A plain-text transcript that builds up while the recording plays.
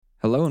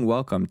Hello and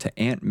welcome to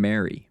Aunt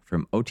Mary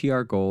from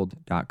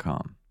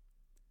OTRGold.com.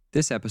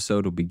 This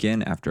episode will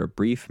begin after a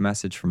brief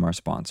message from our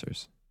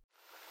sponsors.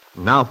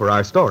 Now for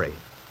our story.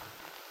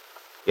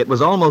 It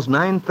was almost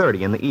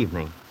 9:30 in the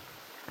evening.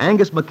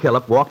 Angus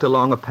McKillop walked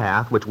along a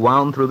path which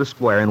wound through the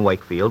square in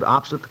Wakefield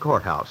opposite the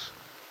courthouse.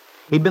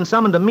 He'd been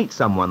summoned to meet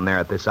someone there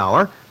at this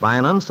hour by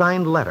an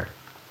unsigned letter.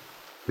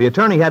 The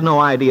attorney had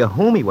no idea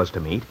whom he was to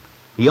meet.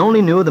 He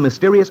only knew the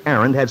mysterious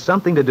errand had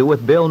something to do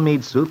with Bill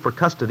Meade's suit for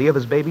custody of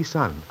his baby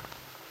son.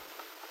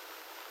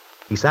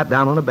 He sat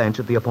down on a bench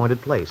at the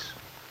appointed place.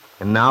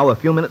 And now, a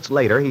few minutes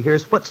later, he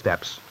hears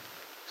footsteps.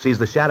 Sees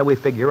the shadowy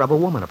figure of a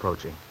woman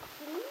approaching.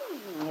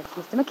 It's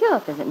Mr.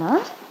 McKillop, is it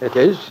not? It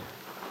is.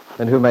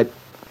 And who might...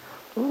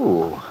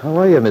 Oh, how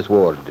are you, Miss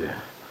Ward?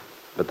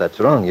 But that's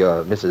wrong.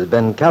 You're Mrs.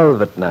 Ben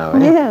Calvert now,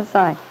 eh? Yes,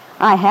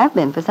 I have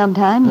been for some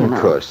time, you know.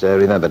 Of course, I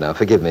remember now.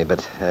 Forgive me,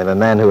 but I'm a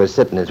man who is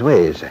set in his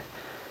ways.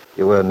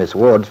 You were Miss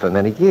Ward for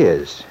many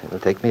years. It'll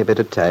take me a bit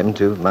of time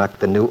to mark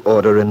the new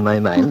order in my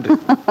mind.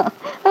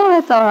 Oh,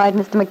 that's all right,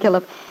 Mr.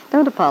 McKillop.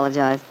 Don't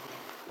apologize.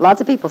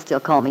 Lots of people still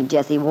call me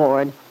Jessie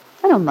Ward.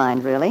 I don't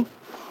mind, really.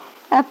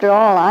 After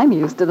all, I'm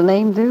used to the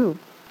name, too.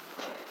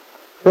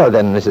 Well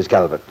then, Mrs.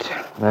 Calvert,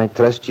 I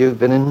trust you've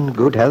been in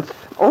good health.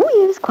 Oh,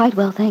 yes, quite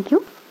well, thank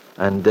you.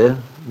 And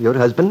your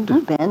husband?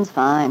 Oh, Ben's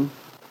fine.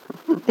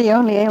 The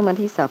only ailment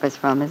he suffers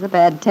from is a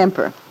bad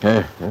temper.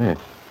 Well,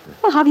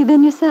 how have you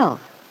been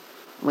yourself?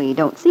 We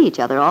don't see each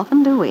other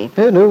often, do we?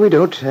 No, we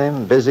don't.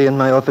 I'm busy in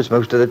my office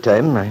most of the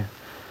time. I'm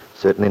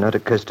certainly not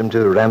accustomed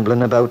to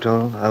rambling about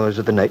all hours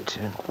of the night.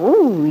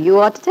 Oh, you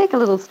ought to take a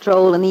little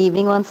stroll in the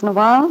evening once in a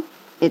while.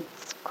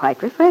 It's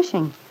quite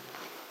refreshing.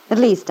 At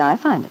least I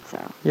find it so.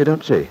 You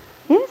don't say?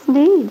 Yes,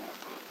 indeed.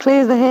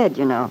 Clears the head,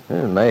 you know.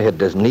 Well, my head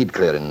doesn't need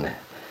clearing.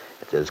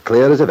 It's as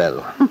clear as a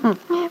bell.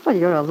 Well,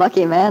 you're a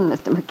lucky man,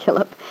 Mr.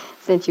 McKillop,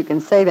 since you can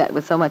say that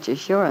with so much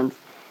assurance.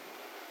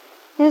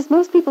 Yes,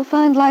 most people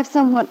find life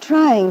somewhat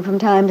trying from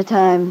time to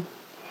time.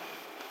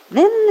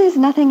 Then there's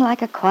nothing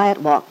like a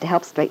quiet walk to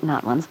help straighten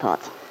out one's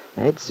thoughts.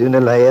 I'd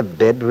sooner lie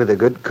abed with a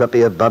good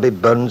copy of Bobby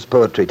Burns'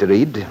 poetry to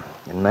read,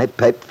 and my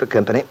pipe for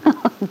company.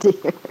 Oh,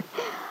 dear.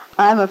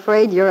 I'm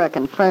afraid you're a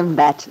confirmed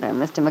bachelor,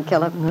 Mr.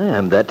 McKillop. I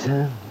am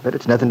that, but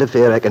it's nothing to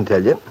fear, I can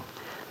tell you.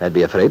 I'd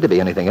be afraid to be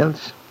anything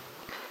else.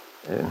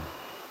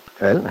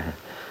 Well,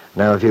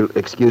 now if you'll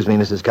excuse me,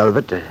 Mrs.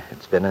 Calvert,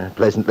 it's been a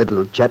pleasant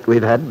little chat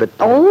we've had, but...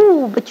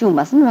 Oh, but you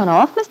mustn't run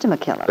off, Mr.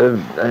 McKillop.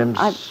 I'm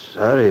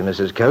sorry,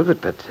 Mrs.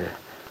 Calvert, but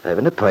I have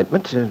an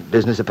appointment, a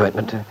business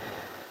appointment.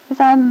 Yes,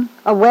 I'm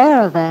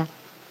aware of that.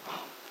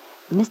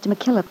 Mr.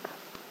 McKillop,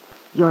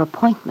 your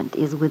appointment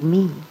is with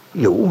me.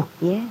 You?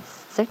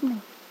 Yes, certainly.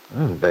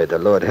 By the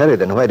Lord Harry,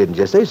 then why didn't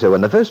you say so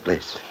in the first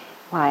place?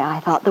 Why, I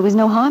thought there was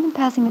no harm in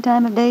passing the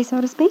time of day, so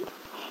to speak.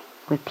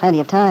 We've plenty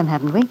of time,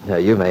 haven't we? Yeah,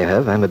 you may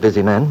have. I'm a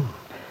busy man.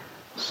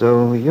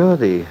 So you're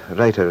the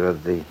writer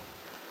of the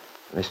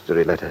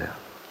mystery letter?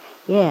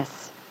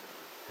 Yes.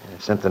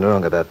 There's something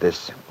wrong about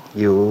this.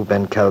 You,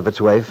 Ben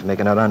Calvert's wife,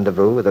 making a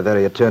rendezvous with the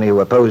very attorney who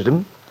opposed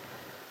him.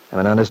 I'm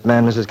an honest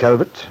man, Mrs.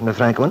 Calvert, and a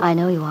frank one. I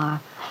know you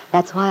are.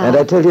 That's why And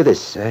I tell you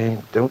this,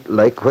 I don't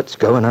like what's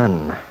going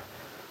on.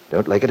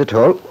 Don't like it at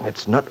all.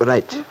 It's not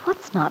right.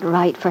 What's not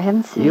right, for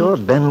heaven's sake? You're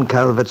Ben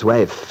Calvert's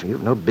wife.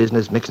 You've no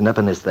business mixing up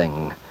in this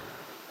thing.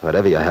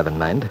 Whatever you have in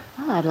mind.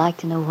 Well, I'd like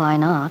to know why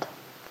not.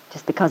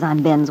 Just because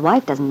I'm Ben's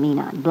wife doesn't mean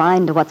I'm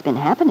blind to what's been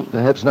happening.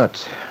 Perhaps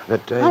not,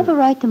 but... I've a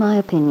right to my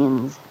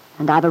opinions,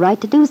 and I've a right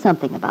to do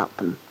something about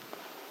them.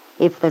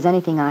 If there's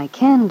anything I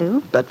can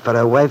do... But for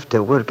a wife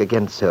to work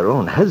against her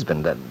own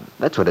husband,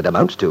 that's what it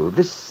amounts to.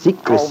 This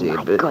secrecy...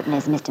 Oh, my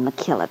goodness, Mr.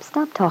 McKillop,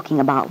 stop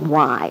talking about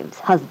wives,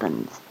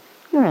 husbands.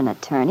 You're an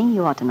attorney.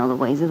 You ought to know the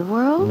ways of the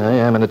world. I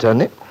am an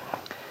attorney,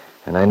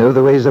 and I know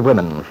the ways of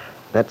women.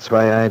 That's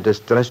why I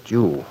distrust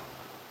you.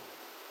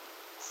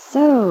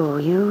 So,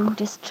 you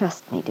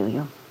distrust me, do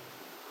you?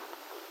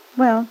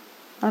 Well,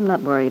 I'm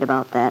not worried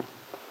about that.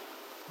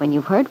 When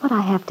you've heard what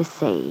I have to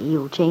say,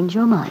 you'll change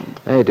your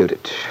mind. I doubt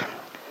it.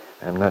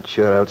 I'm not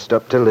sure I'll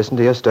stop to listen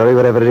to your story,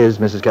 whatever it is,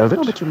 Mrs. Calvert.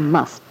 Oh, but you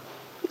must.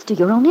 It's to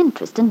your own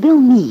interest, and Bill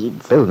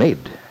Meade's. Bill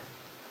Meade?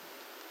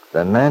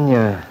 The man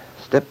your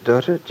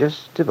stepdaughter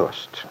just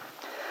divorced.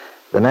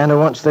 The man who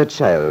wants their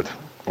child.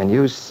 And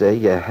you say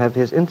you have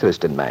his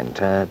interest in mind.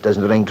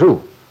 Doesn't ring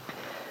true.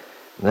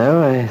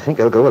 No, I think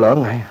I'll go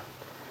along. I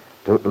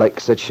don't like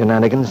such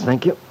shenanigans,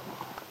 thank you.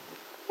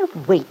 Oh,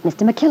 wait,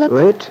 Mr. McKillop.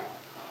 Wait?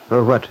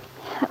 For what?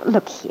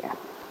 Look here.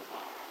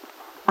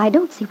 I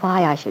don't see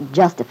why I should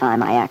justify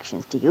my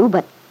actions to you,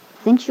 but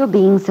since you're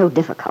being so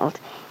difficult,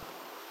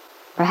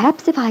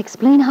 perhaps if I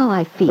explain how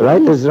I feel...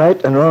 Right is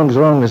right and wrong's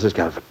wrong, Mrs.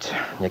 Calvert.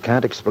 You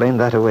can't explain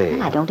that away.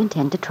 I don't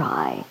intend to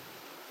try.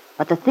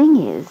 But the thing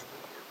is,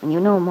 when you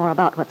know more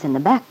about what's in the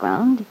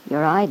background,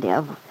 your idea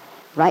of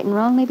right and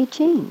wrong may be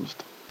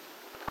changed.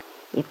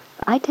 If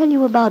I tell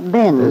you about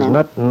Ben... There's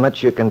not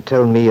much you can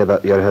tell me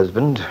about your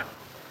husband.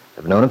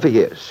 I've known him for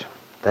years.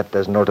 That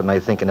doesn't alter my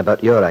thinking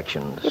about your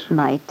actions. It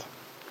might,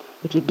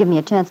 if you'd give me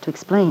a chance to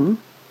explain.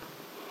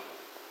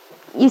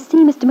 You see,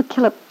 Mr.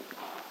 McKillop,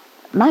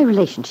 my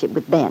relationship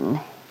with Ben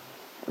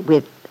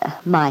with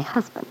my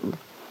husband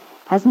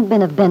hasn't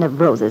been a bed of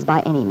roses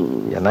by any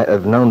means. You might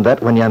have known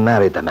that when you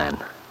married the man.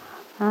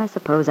 I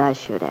suppose I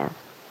should have.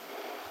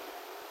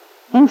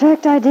 In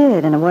fact, I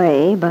did, in a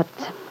way, but,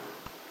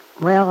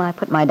 well, I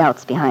put my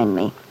doubts behind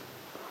me.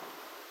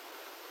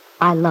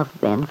 I loved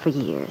Ben for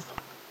years.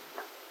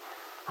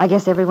 I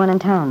guess everyone in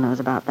town knows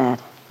about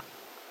that.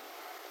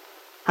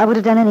 I would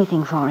have done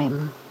anything for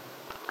him.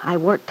 I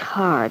worked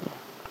hard,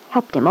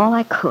 helped him all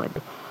I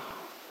could.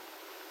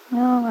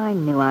 Oh, I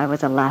knew I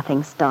was a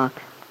laughing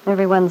stock.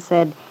 Everyone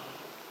said,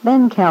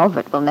 Ben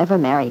Calvert will never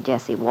marry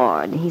Jessie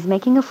Ward. He's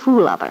making a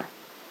fool of her.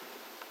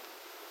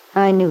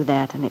 I knew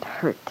that, and it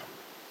hurt.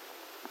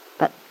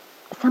 But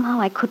somehow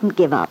I couldn't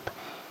give up.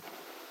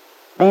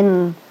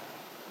 Then,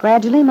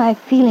 gradually, my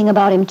feeling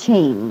about him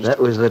changed. That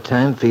was the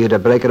time for you to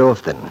break it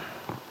off, then.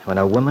 When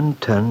a woman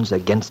turns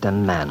against a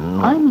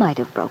man... I might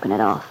have broken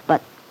it off,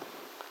 but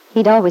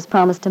he'd always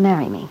promised to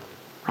marry me.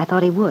 I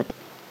thought he would.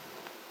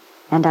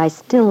 And I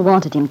still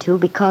wanted him to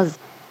because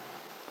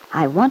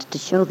I wanted to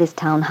show this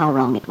town how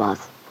wrong it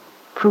was.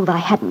 Prove I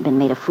hadn't been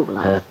made a fool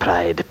of.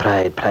 Pride.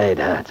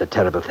 It's a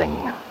terrible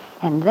thing.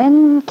 And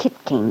then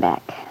Kitt came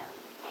back.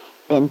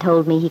 Ben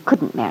told me he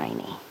couldn't marry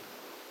me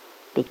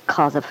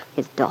because of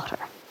his daughter.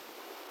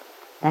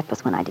 That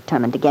was when I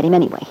determined to get him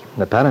anyway.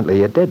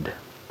 Apparently you did.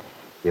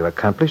 You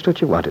accomplished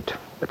what you wanted,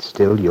 but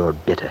still you're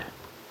bitter.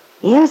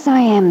 Yes, I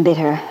am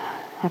bitter.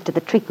 After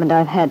the treatment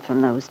I've had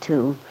from those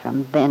two,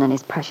 from Ben and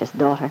his precious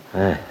daughter.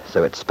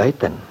 So it's spite,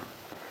 then.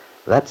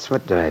 That's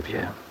what drives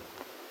you.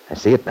 I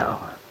see it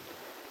now.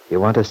 You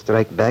want to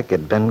strike back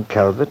at Ben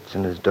Calvert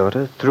and his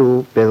daughter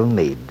through Bill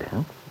Meade,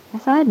 huh?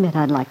 Yes, I admit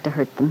I'd like to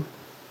hurt them.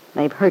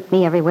 They've hurt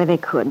me every way they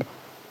could.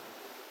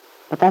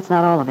 But that's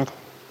not all of it.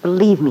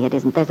 Believe me, it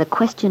isn't. There's a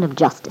question of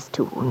justice,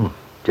 too.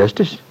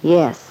 Justice?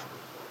 Yes.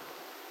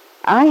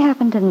 I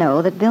happen to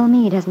know that Bill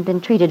Meade hasn't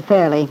been treated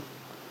fairly.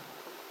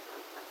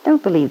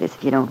 Don't believe this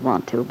if you don't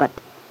want to, but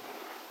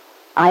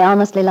I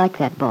honestly like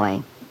that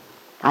boy.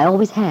 I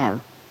always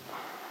have.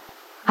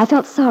 I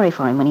felt sorry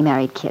for him when he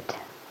married Kitt.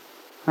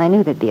 I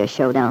knew there'd be a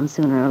showdown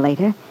sooner or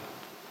later.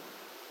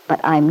 But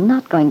I'm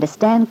not going to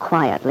stand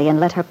quietly and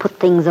let her put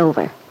things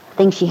over.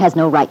 Things she has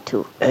no right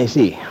to. I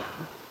see.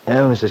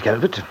 Now, Mrs.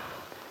 Calvert,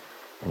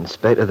 in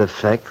spite of the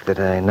fact that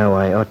I know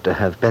I ought to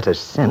have better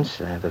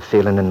sense, I have a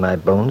feeling in my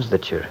bones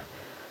that you're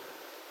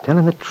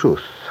telling the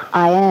truth.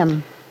 I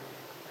am.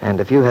 And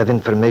if you have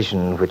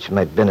information which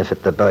might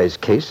benefit the boy's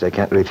case, I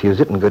can't refuse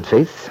it in good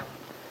faith.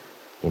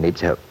 He needs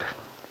help.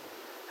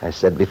 I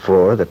said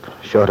before that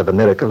short of a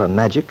miracle or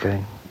magic,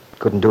 I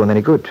couldn't do him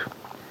any good.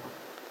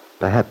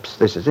 Perhaps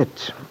this is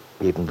it,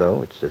 even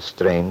though it's a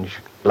strange,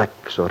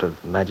 black sort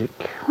of magic.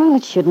 Well,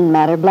 it shouldn't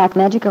matter, black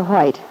magic or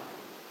white.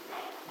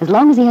 As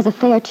long as he has a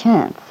fair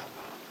chance.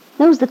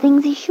 Knows the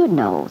things he should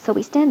know, so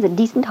he stands a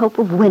decent hope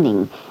of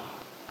winning.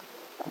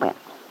 Well,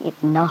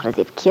 it's not as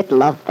if Kitt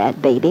loved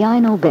that baby. I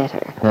know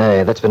better.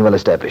 Aye, that's been well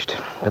established.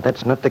 But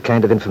that's not the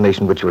kind of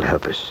information which will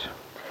help us.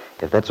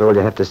 If that's all you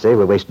have to say,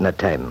 we're wasting our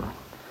time.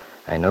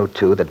 I know,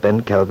 too, that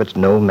Ben Calvert's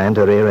no man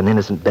to rear an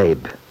innocent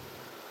babe.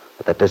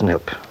 But that doesn't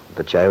help.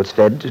 The child's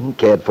fed and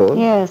cared for.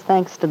 Yes,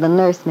 thanks to the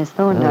nurse, Miss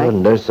Thorndyke. Oh,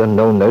 nurse or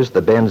no nurse,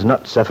 the bairn's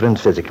not suffering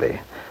physically.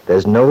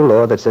 There's no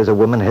law that says a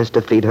woman has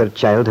to feed her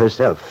child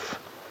herself,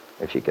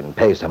 if she can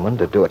pay someone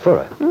to do it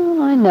for her.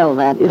 Oh, I know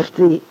that. If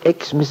the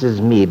ex-Mrs.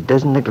 Meade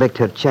doesn't neglect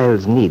her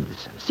child's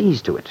needs,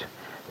 sees to it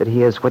that he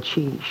has what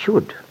she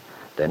should,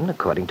 then,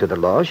 according to the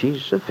law,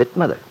 she's a fit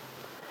mother.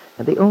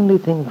 And the only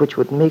thing which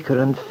would make her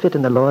unfit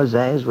in the law's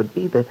eyes would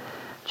be the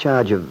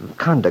charge of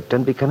conduct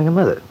on becoming a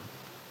mother.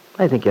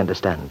 I think you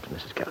understand,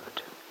 Mrs.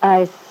 Calvert.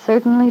 I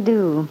certainly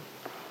do.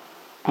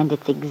 And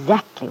it's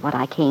exactly what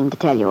I came to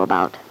tell you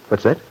about.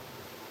 What's that?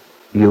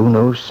 You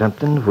know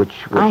something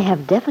which would... I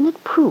have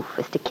definite proof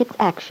as to Kitt's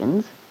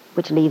actions,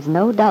 which leaves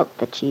no doubt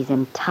that she's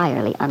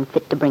entirely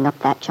unfit to bring up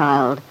that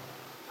child,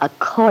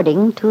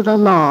 according to the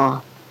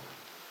law.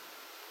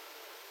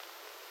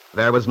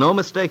 There was no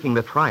mistaking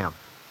the triumph,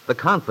 the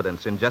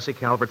confidence in Jessie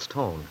Calvert's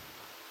tone.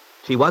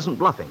 She wasn't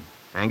bluffing.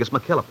 Angus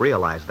McKillop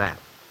realized that.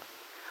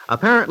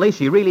 Apparently,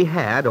 she really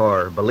had,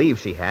 or believed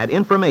she had,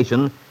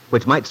 information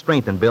which might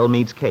strengthen Bill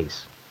Meade's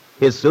case,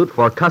 his suit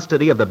for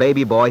custody of the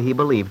baby boy he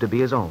believed to be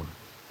his own.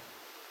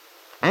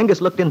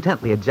 Angus looked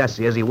intently at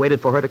Jessie as he waited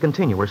for her to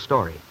continue her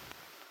story.